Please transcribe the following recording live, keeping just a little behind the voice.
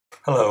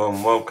Hello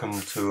and welcome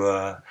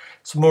to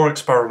some more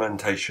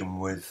experimentation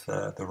with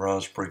the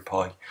Raspberry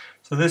Pi.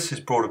 So this is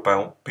brought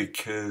about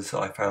because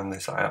I found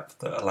this app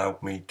that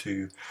allowed me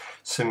to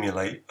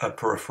simulate a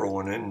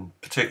peripheral, and in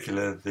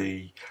particular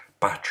the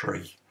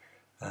battery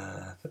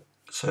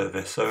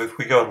service. So if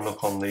we go and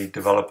look on the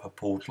developer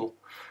portal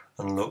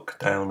and look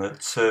down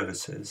at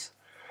services,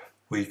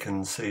 we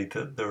can see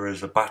that there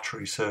is a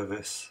battery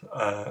service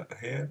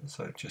here,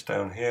 so just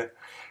down here,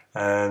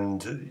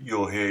 and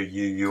you'll hear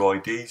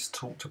UUIDs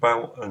talked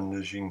about, and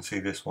as you can see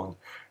this one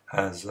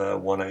has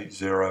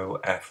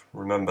 180F.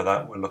 Remember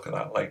that, we'll look at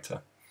that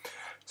later.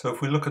 So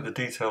if we look at the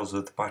details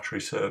of the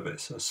battery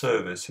service, a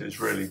service is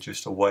really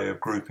just a way of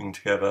grouping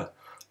together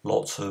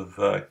lots of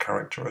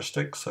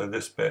characteristics. So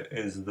this bit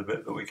is the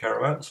bit that we care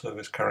about,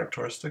 service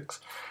characteristics.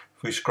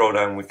 If we scroll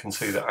down, we can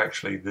see that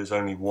actually there's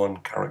only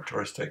one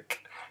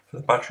characteristic for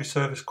the battery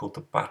service called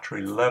the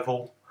battery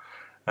level,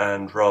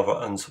 and rather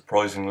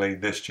unsurprisingly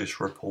this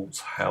just reports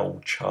how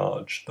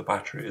charged the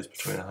battery is,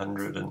 between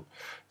 100 and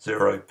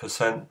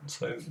 0%.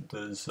 So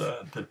there's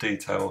the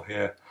detail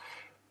here,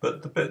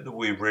 but the bit that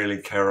we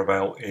really care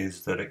about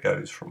is that it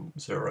goes from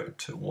 0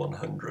 to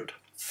 100.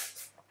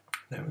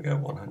 There we go,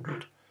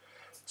 100.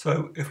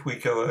 So if we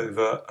go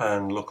over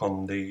and look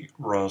on the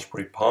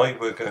Raspberry Pi,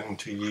 we're going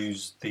to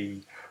use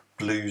the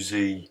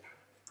BLE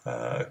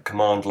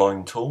command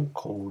line tool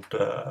called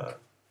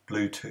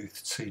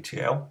Bluetooth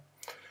CTL.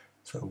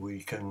 So we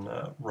can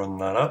run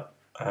that up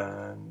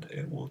and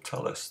it will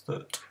tell us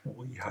that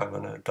we have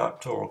an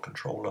adapter or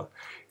controller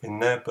in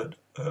there, but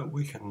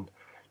we can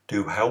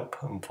do help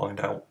and find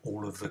out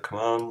all of the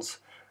commands,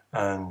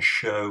 and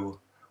show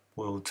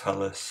will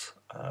tell us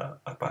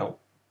about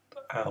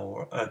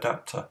our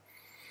adapter.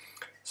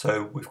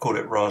 So we've called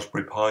it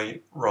Raspberry Pi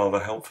rather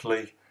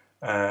helpfully,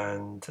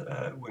 and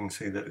we can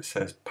see that it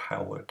says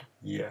powered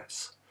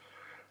yes.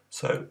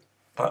 So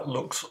that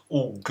looks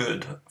all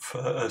good for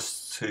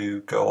us to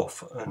go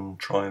off and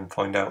try and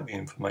find out the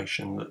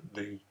information that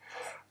the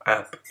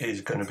app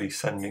is going to be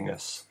sending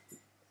us.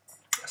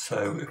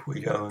 So if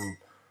we go and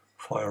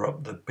fire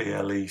up the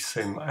BLE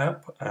SIM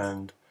app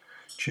and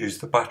choose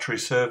the battery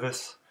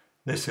service,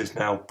 this is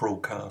now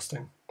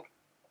broadcasting.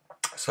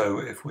 So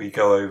if we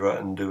go over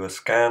and do a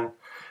scan,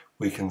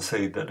 we can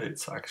see that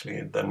it's actually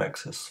the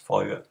Nexus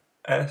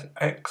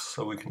 5X,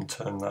 so we can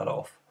turn that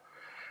off.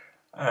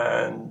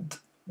 And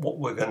what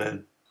we're going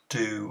to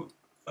do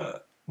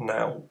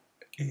now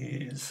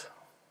is,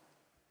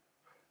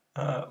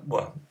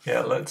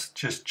 let's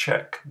just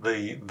check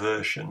the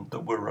version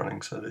that we're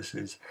running. So this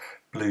is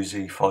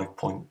BLE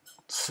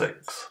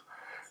 5.6,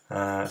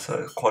 so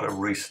it's quite a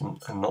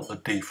recent and not the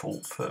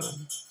default for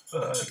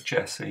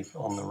Jessie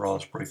on the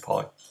Raspberry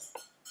Pi.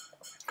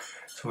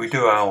 So we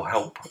do our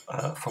help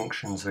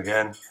functions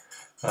again.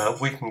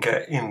 We can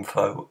get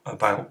info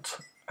about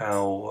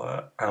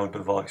our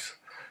device.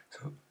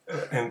 So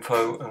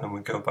info, and then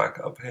we go back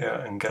up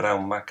here and get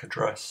our MAC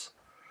address.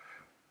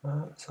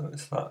 So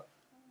it's that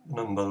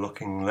number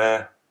looking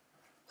there.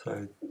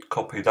 So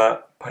copy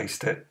that,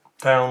 paste it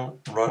down,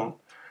 run,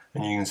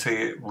 and you can see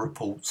it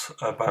reports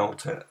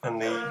about it.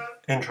 And the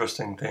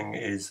interesting thing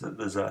is that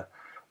there's a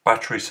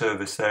battery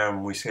service there,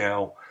 and we see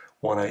our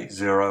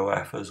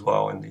 180F as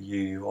well in the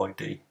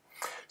UUID.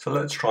 So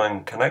let's try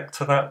and connect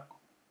to that,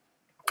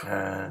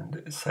 and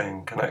it's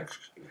saying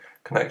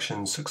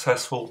connection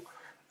successful,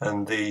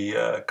 and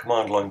the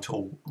command line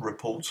tool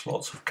reports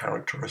lots of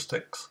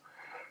characteristics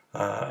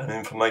and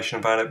information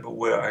about it, but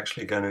we're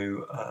actually going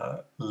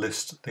to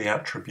list the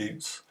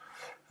attributes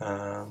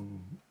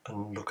and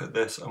look at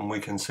this, and we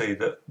can see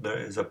that there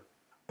is a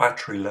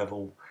battery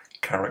level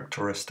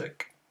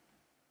characteristic.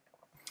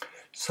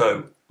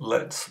 So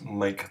let's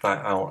make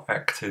that our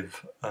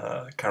active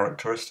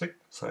characteristic.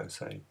 So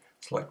say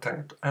select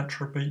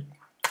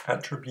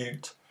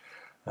attribute,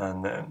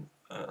 and then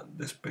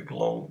this big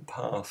long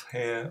path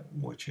here,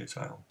 which is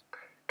our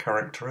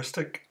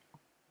characteristic.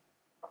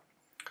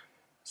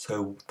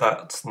 So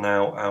that's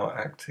now our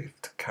active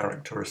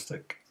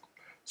characteristic.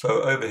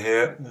 So over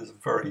here there's a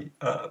very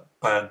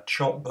bad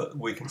shot, but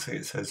we can see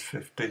it says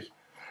 50.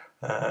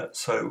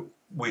 So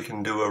we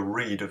can do a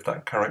read of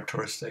that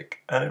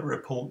characteristic, and it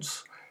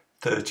reports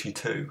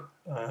 32.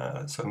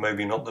 So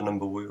maybe not the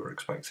number we were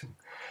expecting,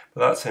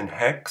 but that's in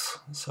hex.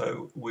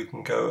 So we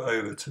can go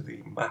over to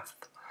the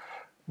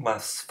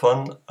Maths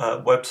Fun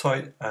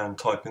website and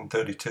type in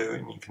 32,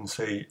 and you can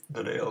see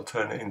that it'll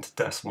turn it into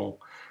decimal,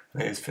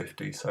 and it is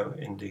 50. So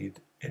indeed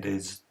it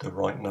is the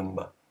right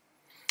number.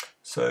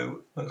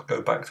 So let's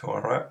go back to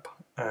our app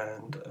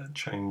and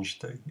change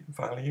the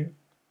value.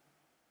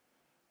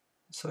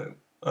 So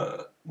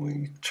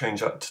we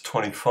change that to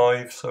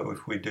 25. So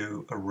if we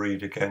do a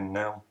read again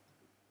now,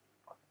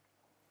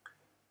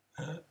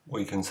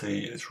 we can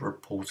see it's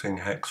reporting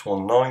hex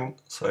 19.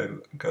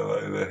 So go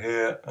over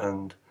here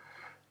and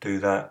do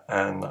that,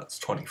 and that's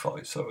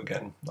 25. So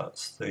again,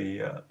 that's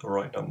the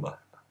right number.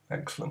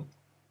 Excellent.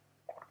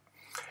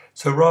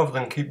 So rather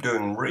than keep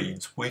doing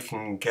reads, we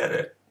can get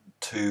it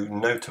to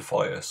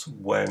notify us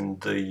when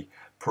the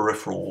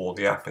peripheral, or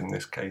the app in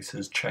this case,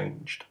 has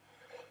changed.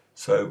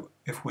 So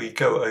if we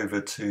go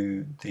over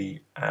to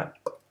the app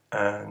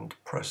and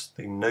press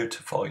the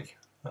notify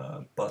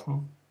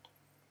button,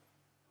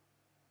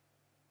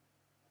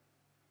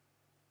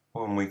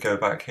 when we go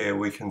back here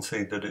we can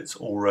see that it's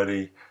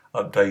already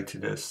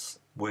updated us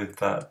with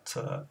that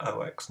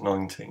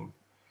OX19.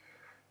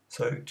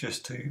 So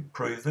just to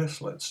prove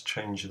this, let's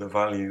change the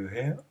value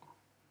here.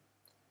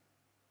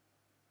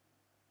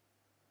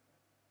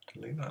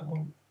 Delete that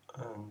one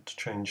and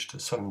change to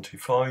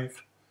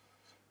 75.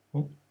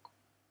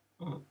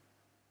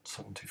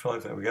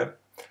 75, there we go.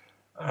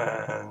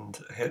 And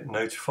hit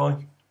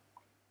notify.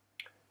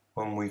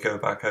 When we go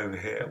back over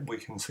here, we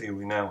can see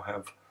we now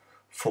have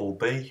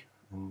 4B,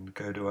 and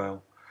go to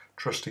our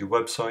trusty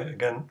website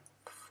again,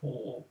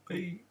 4B.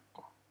 And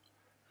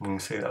you can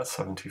see that's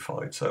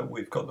 75, so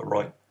we've got the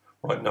right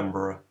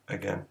number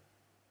again.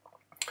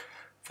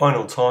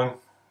 Final time,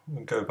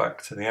 we'll go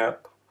back to the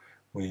app.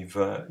 We've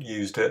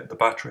used it, the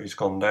battery's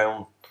gone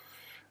down,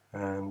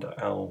 and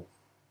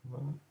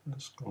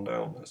it's gone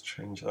down. Let's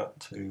change that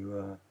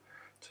to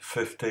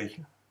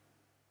 50.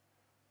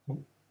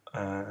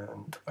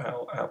 And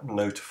our app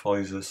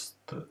notifies us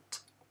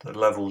that the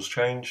level's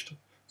changed,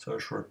 so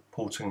it's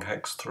reporting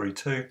hex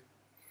 32.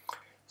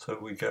 So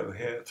we go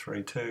here,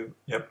 32,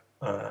 yep,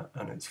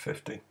 and it's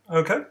 50.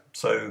 Okay,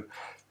 so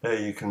there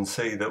you can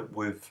see that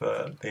with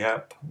the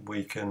app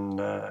we can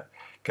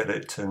get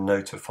it to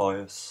notify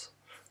us,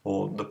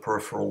 or the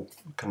peripheral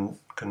can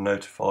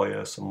notify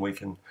us, and we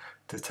can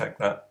detect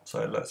that.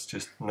 So let's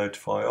just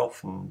notify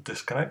off and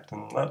disconnect,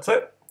 and that's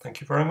it.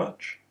 Thank you very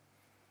much.